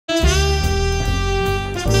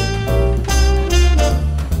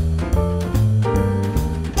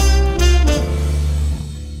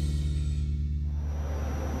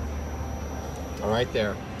right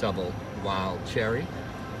there, double wild cherry.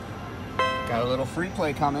 Got a little free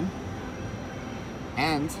play coming.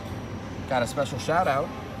 And got a special shout out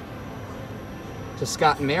to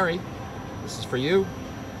Scott and Mary. This is for you.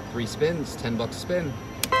 3 spins, 10 bucks a spin.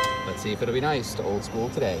 Let's see if it'll be nice to Old School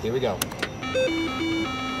today. Here we go.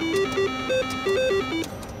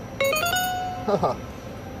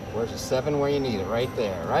 Where's the 7 where you need it? Right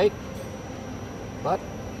there, right? But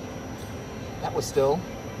that was still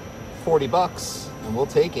 40 bucks, and we'll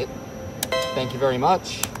take it. Thank you very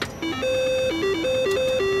much.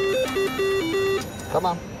 Come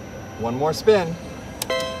on, one more spin.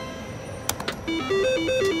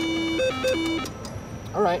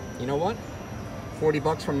 All right, you know what? 40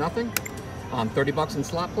 bucks from nothing on 30 bucks in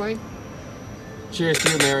slot play. Cheers to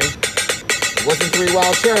you, Mary. It wasn't 3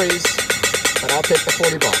 wild cherries, but I'll take the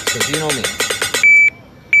 40 bucks, because you know me.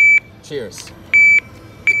 Cheers.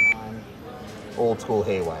 Old School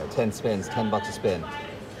Haywire, 10 spins, 10 bucks a spin.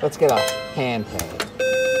 Let's get a hand pay.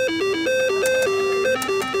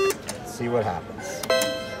 Let's see what happens.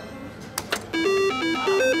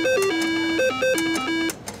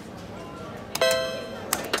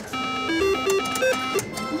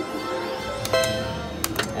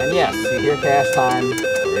 And yes, you hear cash time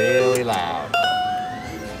really loud.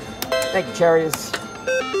 Thank you, cherries.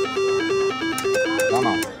 Come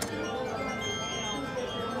on.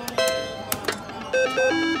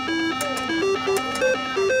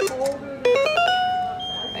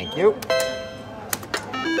 Thank you.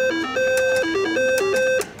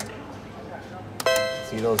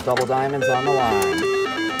 See those double diamonds on the line.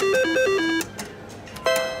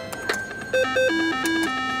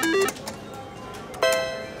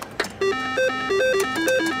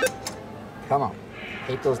 Come on.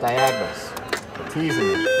 Hate those diagonals. They're teasing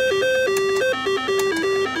me.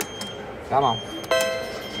 Come on.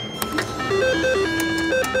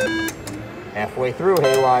 Halfway through,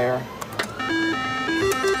 Haywire.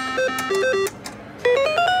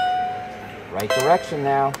 Right direction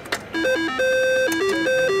now.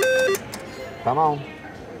 Come on.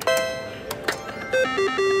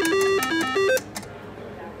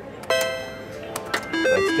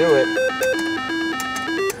 Let's do it.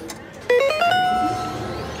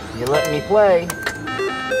 You let me play.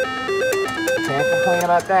 Can't complain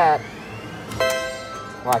about that.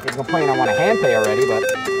 Well, I can complain I want a hand pay already, but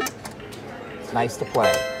it's nice to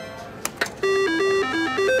play.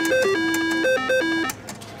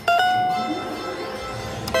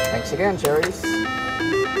 Thanks again, cherries.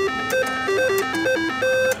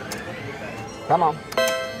 Come on.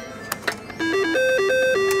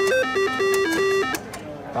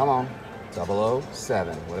 Come on.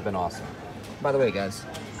 007 would have been awesome. By the way, guys,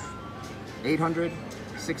 800,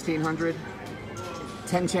 1600,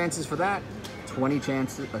 10 chances for that, 20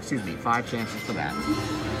 chances, excuse me, 5 chances for that.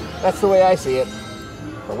 That's the way I see it.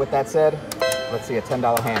 But with that said, let's see a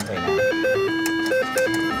 $10 hand pay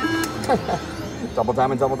now. Double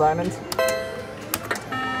diamond, double diamond.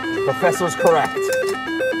 Professor's correct.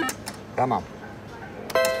 Come on.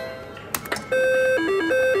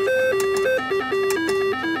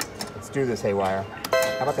 Let's do this, Haywire.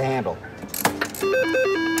 How about the handle?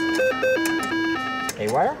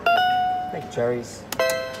 Haywire? Thank you, cherries.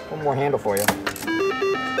 One more handle for you.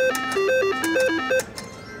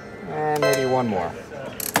 And maybe one more.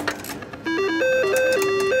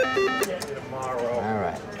 All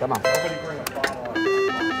right, come on.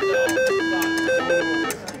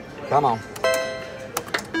 Come on.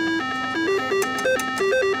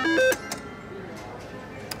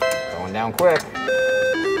 Going down quick.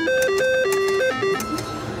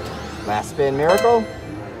 Last spin, miracle.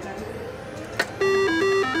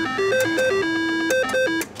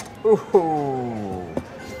 Ooh,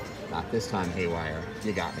 not this time, Haywire.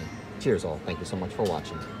 You got me. Cheers all. Thank you so much for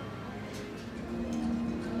watching.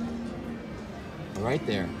 Right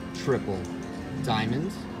there, triple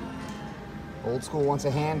diamond. Old School wants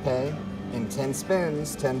a hand pay in 10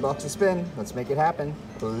 spins, 10 bucks a spin. Let's make it happen,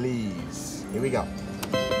 please. Here we go.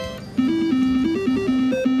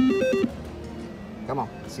 Come on,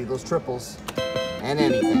 see those triples and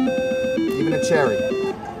anything, even a cherry.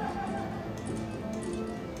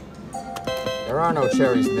 There are no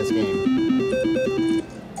cherries in this game,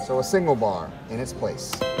 so a single bar in its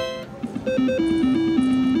place.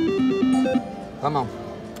 Come on.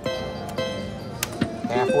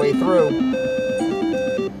 Halfway through.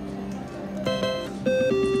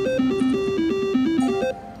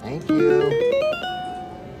 Thank you.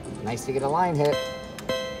 Nice to get a line hit.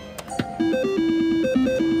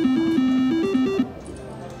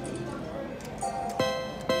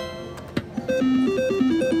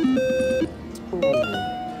 Ooh,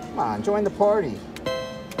 come on, join the party.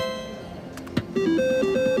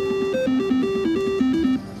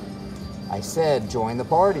 I said join the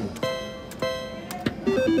party.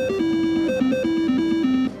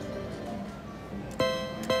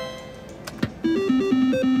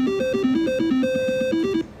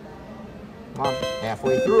 Come on,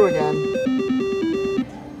 halfway through again.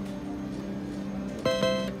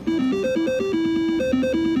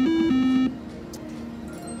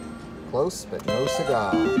 Close, but no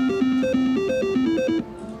cigar.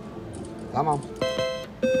 Come on.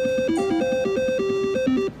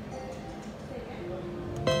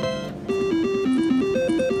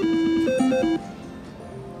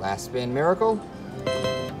 Last spin, miracle.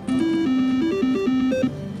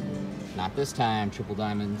 Not this time, triple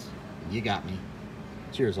diamonds. You got me.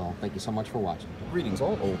 Cheers all. Thank you so much for watching. Greetings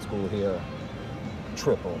all, old school here.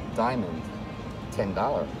 Triple diamond.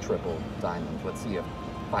 $10 triple diamond. Let's see if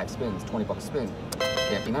 5 spins, 20 bucks a spin.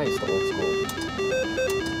 Can't be nice to old school.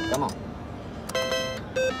 Come on.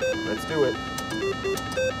 Let's do it.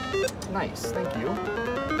 Nice, thank you.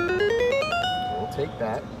 We'll take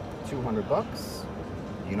that. 200 bucks.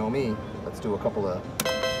 You know me. Let's do a couple of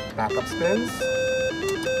backup spins.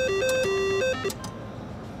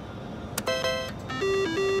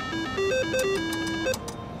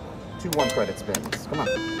 2 1-credit spins. Come on.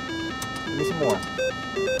 Give me some more.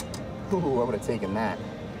 Ooh, I would have taken that.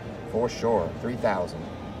 For sure. 3,000.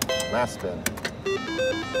 Last spin.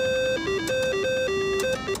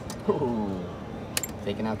 Ooh.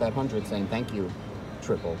 Taking out that 100, saying thank you.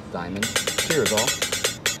 Triple diamond. Cheers all.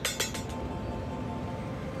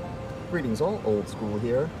 Greetings all, old school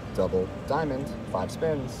here. Double diamond. 5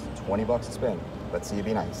 spins. 20 bucks a spin. Let's see you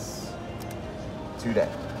be nice. Today.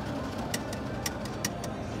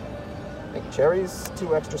 Thank you, cherries.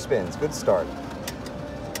 2 extra spins. Good start.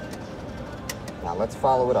 Now let's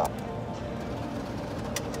follow it up.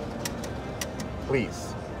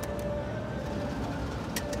 Please.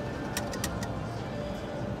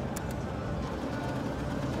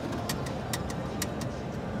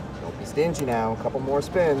 Don't be stingy now. A couple more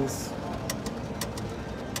spins.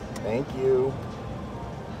 Thank you.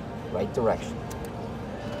 Right direction.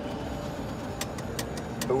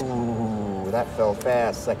 Ooh, that fell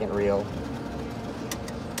fast. Second reel.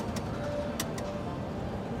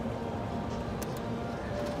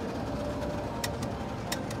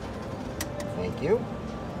 Thank you.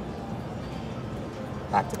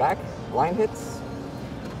 Back to back. Line hits.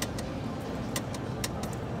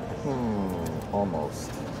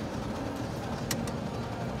 Almost.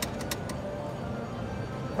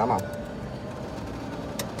 Come on.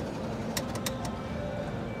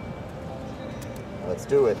 Let's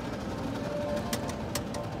do it.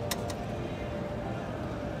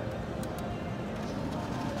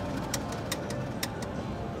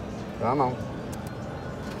 Come on.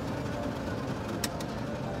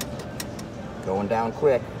 Going down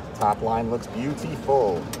quick. Top line looks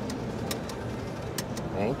beautiful.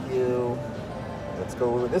 Thank you. Let's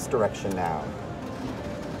go this direction now.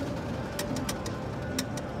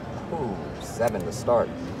 Ooh, 7 to start.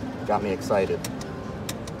 Got me excited.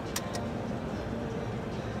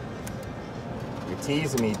 You're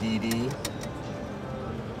teasing me, DD.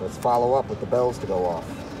 Let's follow up with the bells to go off.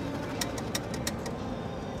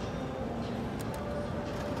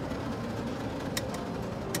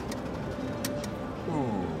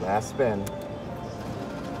 Ooh, last spin.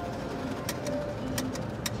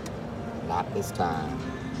 Not this time.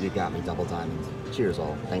 You got me, double diamond. Cheers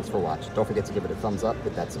all. Thanks for watching. Don't forget to give it a thumbs up,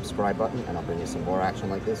 hit that subscribe button, and I'll bring you some more action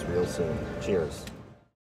like this real soon. Cheers.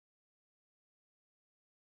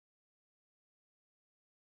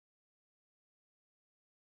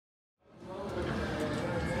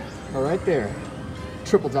 All right there.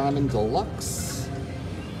 Triple diamond deluxe.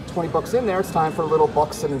 20 bucks in there. It's time for a little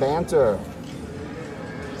bucks and banter.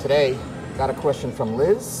 Today, got a question from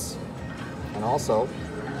Liz, and also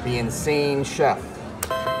the insane chef.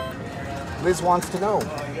 Liz wants to know,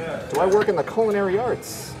 do I work in the culinary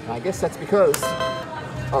arts? And I guess that's because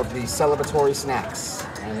of the celebratory snacks.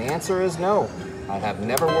 And the answer is no. I have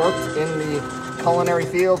never worked in the culinary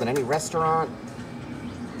field, in any restaurant,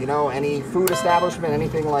 you know, any food establishment,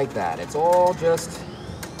 anything like that. It's all just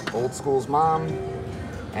old school's mom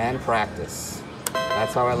and practice.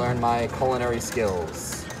 That's how I learned my culinary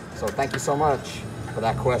skills. So thank you so much for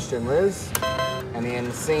that question, Liz. And the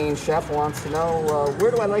insane chef wants to know,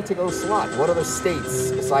 where do I like to go slot? What other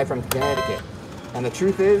states aside from Connecticut? And the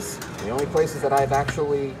truth is, the only places that I've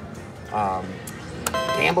actually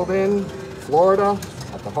gambled in, Florida,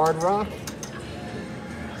 at the Hard Rock,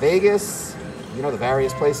 Vegas, you know, the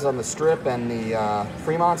various places on the Strip and the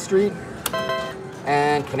Fremont Street,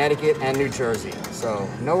 and Connecticut and New Jersey. So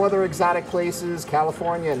no other exotic places,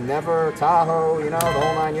 California, never, Tahoe, you know, the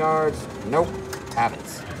whole 9 yards. Nope,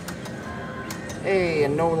 haven't. Hey,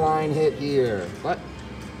 and no line hit here, but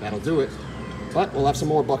that'll do it. But we'll have some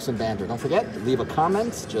more Bucks and Banter. Don't forget, leave a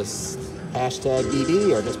comment, just hashtag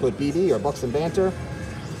BB, or just put BB or Bucks and Banter,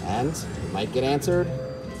 and you might get answered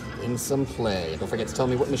in some play. Don't forget to tell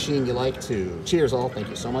me what machine you like too. Cheers all, thank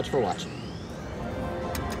you so much for watching.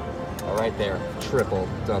 All right there, triple,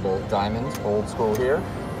 double, diamond, old school here.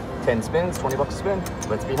 10 spins, 20 bucks a spin.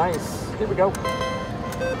 Let's be nice, here we go.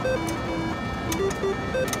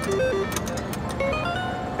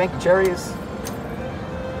 Thank you, cherries.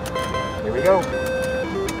 Here we go.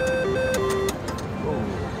 Ooh,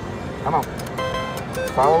 come on,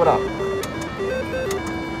 let's follow it up.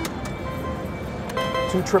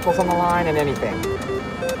 2 triples on the line and anything.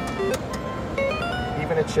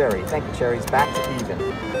 Even a cherry. Thank you, cherries. Back to even.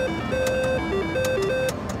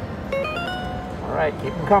 All right,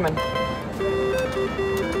 keep them coming.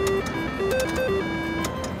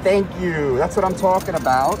 Thank you. That's what I'm talking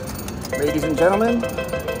about. Ladies and gentlemen,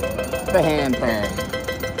 the hand pay.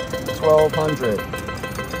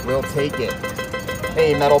 1,200. We'll take it.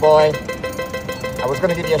 Hey, metal boy. I was going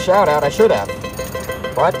to give you a shout out. I should have.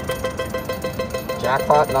 But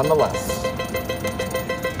jackpot nonetheless.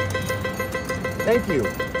 Thank you.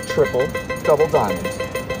 Triple, double diamond.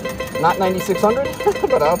 Not 9,600,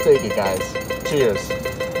 but I'll take it, guys. Cheers.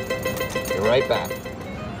 Be right back.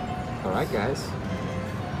 All right, guys.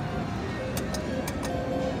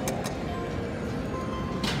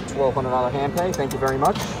 $1,200 hand pay. Thank you very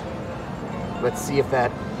much. Let's see if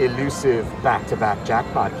that elusive back-to-back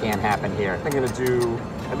jackpot can happen here. I think I'm going to do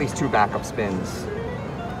at least 2 backup spins.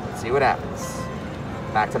 Let's see what happens.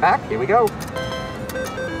 Back to back, here we go.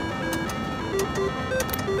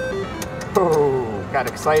 Oh, got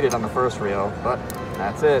excited on the first reel, but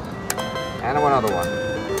that's it. And another one.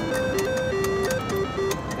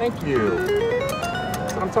 Thank you.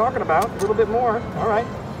 That's what I'm talking about, a little bit more. All right,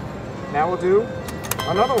 now we'll do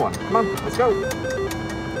another one. Come on, let's go.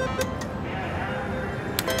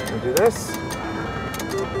 We'll do this.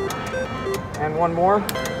 And one more.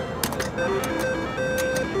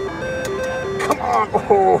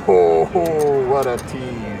 Oh, what a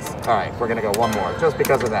tease. All right, we're gonna go one more, just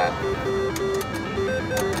because of that.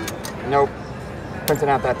 Nope, printing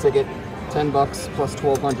out that ticket, 10 bucks plus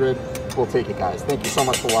 1,200. We'll take it, guys. Thank you so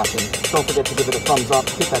much for watching. Don't forget to give it a thumbs up,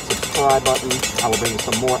 hit that subscribe button. I will bring you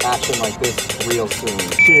some more action like this real soon.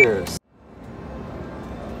 Cheers.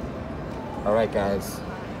 All right, guys,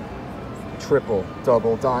 triple,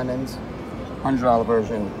 double diamonds, $100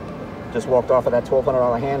 version. Just walked off of that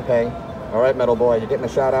 $1,200 hand pay. All right, metal boy, you're getting a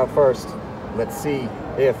shout out first. Let's see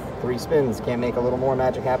if 3 spins can make a little more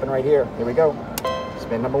magic happen right here. Here we go.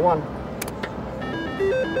 Spin number 1.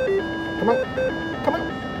 Come on, come on.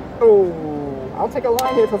 Oh, I'll take a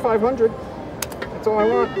line here for 500. That's all I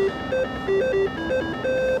want.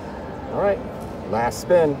 All right, last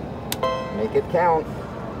spin. Make it count.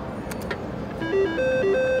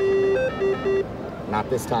 Not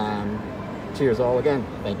this time. Cheers all again.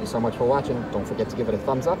 Thank you so much for watching. Don't forget to give it a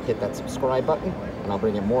thumbs up, hit that subscribe button, and I'll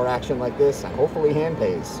bring you more action like this and hopefully hand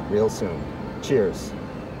pays real soon. Cheers.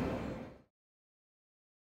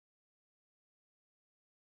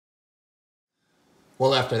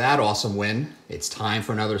 Well, after that awesome win, it's time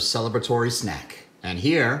for another celebratory snack. And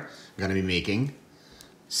here, I'm gonna be making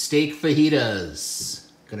steak fajitas.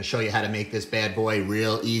 Gonna show you how to make this bad boy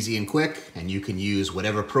real easy and quick, and you can use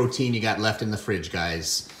whatever protein you got left in the fridge,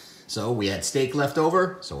 guys. So we had steak left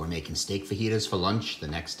over, so we're making steak fajitas for lunch the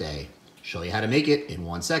next day. Show you how to make it in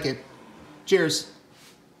 1 second. Cheers.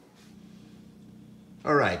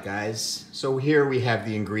 All right, guys. So here we have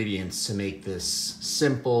the ingredients to make this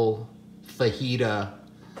simple fajita,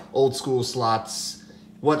 old school slots.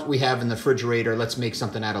 What we have in the refrigerator, let's make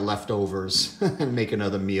something out of leftovers and make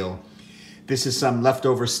another meal. This is some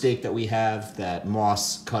leftover steak that we have that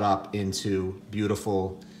Moss cut up into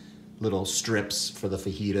beautiful little strips for the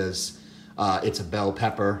fajitas. It's a bell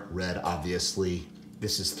pepper, red obviously.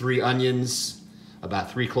 This is 3 onions, about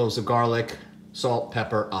 3 cloves of garlic, salt,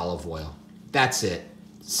 pepper, olive oil. That's it.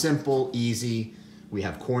 Simple, easy. We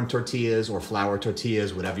have corn tortillas or flour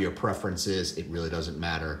tortillas, whatever your preference is. It really doesn't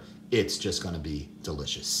matter. It's just gonna be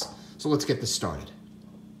delicious. So let's get this started.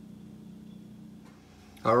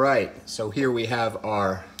 All right, so here we have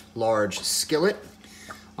our large skillet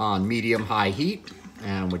on medium-high heat.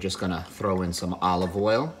 And we're just gonna throw in some olive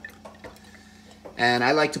oil. And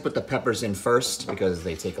I like to put the peppers in first because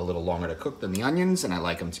they take a little longer to cook than the onions, and I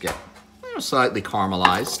like them to get slightly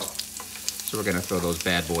caramelized. So we're gonna throw those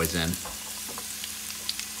bad boys in.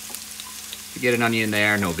 If you get an onion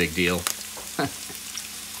there, no big deal.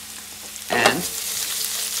 And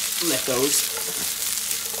let those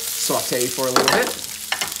saute for a little bit.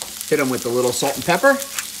 Hit them with a little salt and pepper.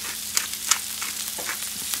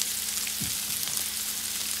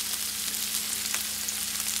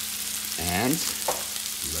 And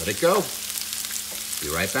let it go. Be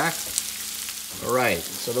right back. All right,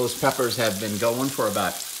 so those peppers have been going for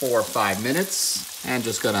about 4 or 5 minutes. And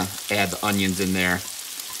just gonna add the onions in there.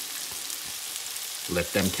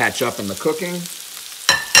 Let them catch up in the cooking.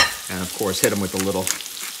 And of course, hit them with a little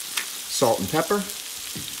salt and pepper.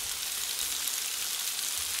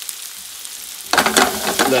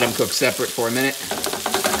 Let them cook separate for a minute.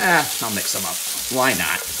 I'll mix them up. Why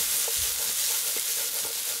not?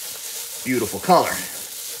 Beautiful color.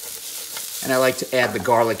 And I like to add the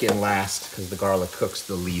garlic in last because the garlic cooks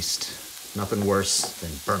the least. Nothing worse than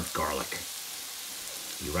burnt garlic.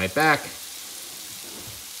 Be right back.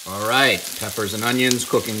 All right, peppers and onions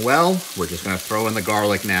cooking well. We're just gonna throw in the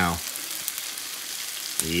garlic now.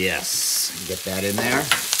 Yes, get that in there.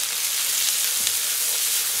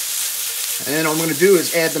 And then all I'm gonna do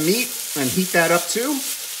is add the meat and heat that up too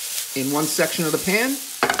in one section of the pan.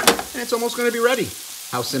 And it's almost gonna be ready.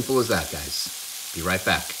 How simple is that, guys? Be right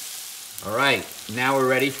back. All right, now we're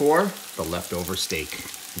ready for the leftover steak.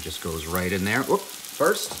 It just goes right in there. Whoop,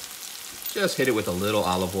 first, just hit it with a little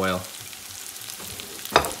olive oil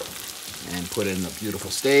and put in the beautiful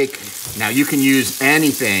steak. Now you can use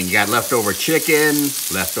anything. You got leftover chicken,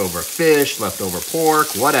 leftover fish, leftover pork,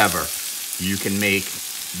 whatever. You can make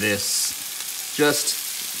this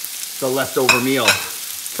just the leftover meal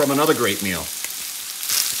from another great meal.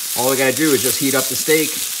 All we gotta do is just heat up the steak,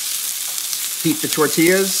 heat the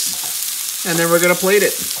tortillas, and then we're gonna plate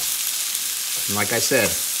it. And like I said,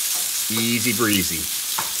 easy breezy.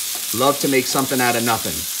 Love to make something out of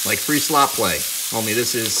nothing, like free slot play, only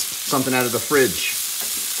this is something out of the fridge.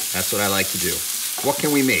 That's what I like to do. What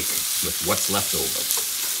can we make with what's left over?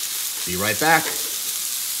 Be right back.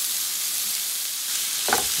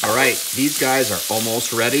 All right, these guys are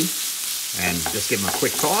almost ready. And just give them a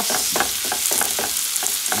quick toss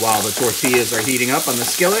while the tortillas are heating up on the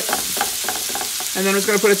skillet. And then we're just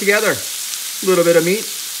gonna put it together. A little bit of meat,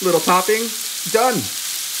 little topping, done.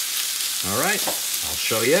 All right, I'll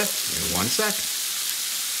show you in one sec.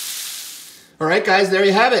 All right, guys, there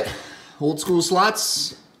you have it. Old school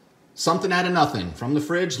slots, something out of nothing. From the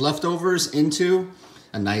fridge, leftovers into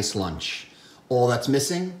a nice lunch. All that's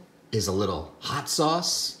missing is a little hot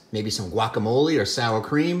sauce, maybe some guacamole or sour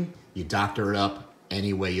cream. You doctor it up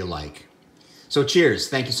any way you like. So cheers.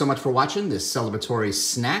 Thank you so much for watching this celebratory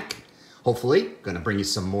snack. Hopefully, gonna bring you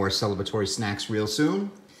some more celebratory snacks real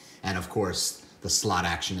soon. And of course, the slot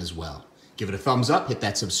action as well. Give it a thumbs up, hit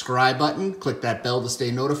that subscribe button, click that bell to stay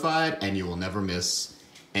notified, and you will never miss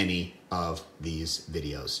any of these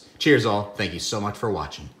videos. Cheers all. Thank you so much for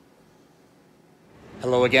watching.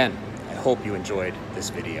 Hello again. I hope you enjoyed this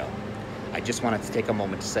video. I just wanted to take a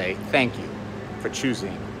moment to say thank you for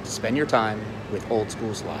choosing to spend your time with Old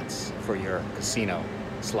School Slots for your casino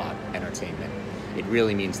slot entertainment. It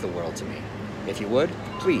really means the world to me. If you would,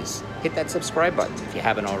 please hit that subscribe button if you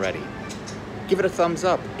haven't already. Give it a thumbs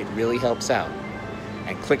up, it really helps out.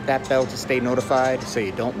 And click that bell to stay notified so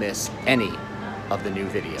you don't miss any of the new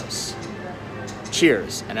videos.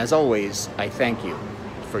 Cheers, and as always, I thank you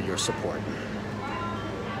for your support.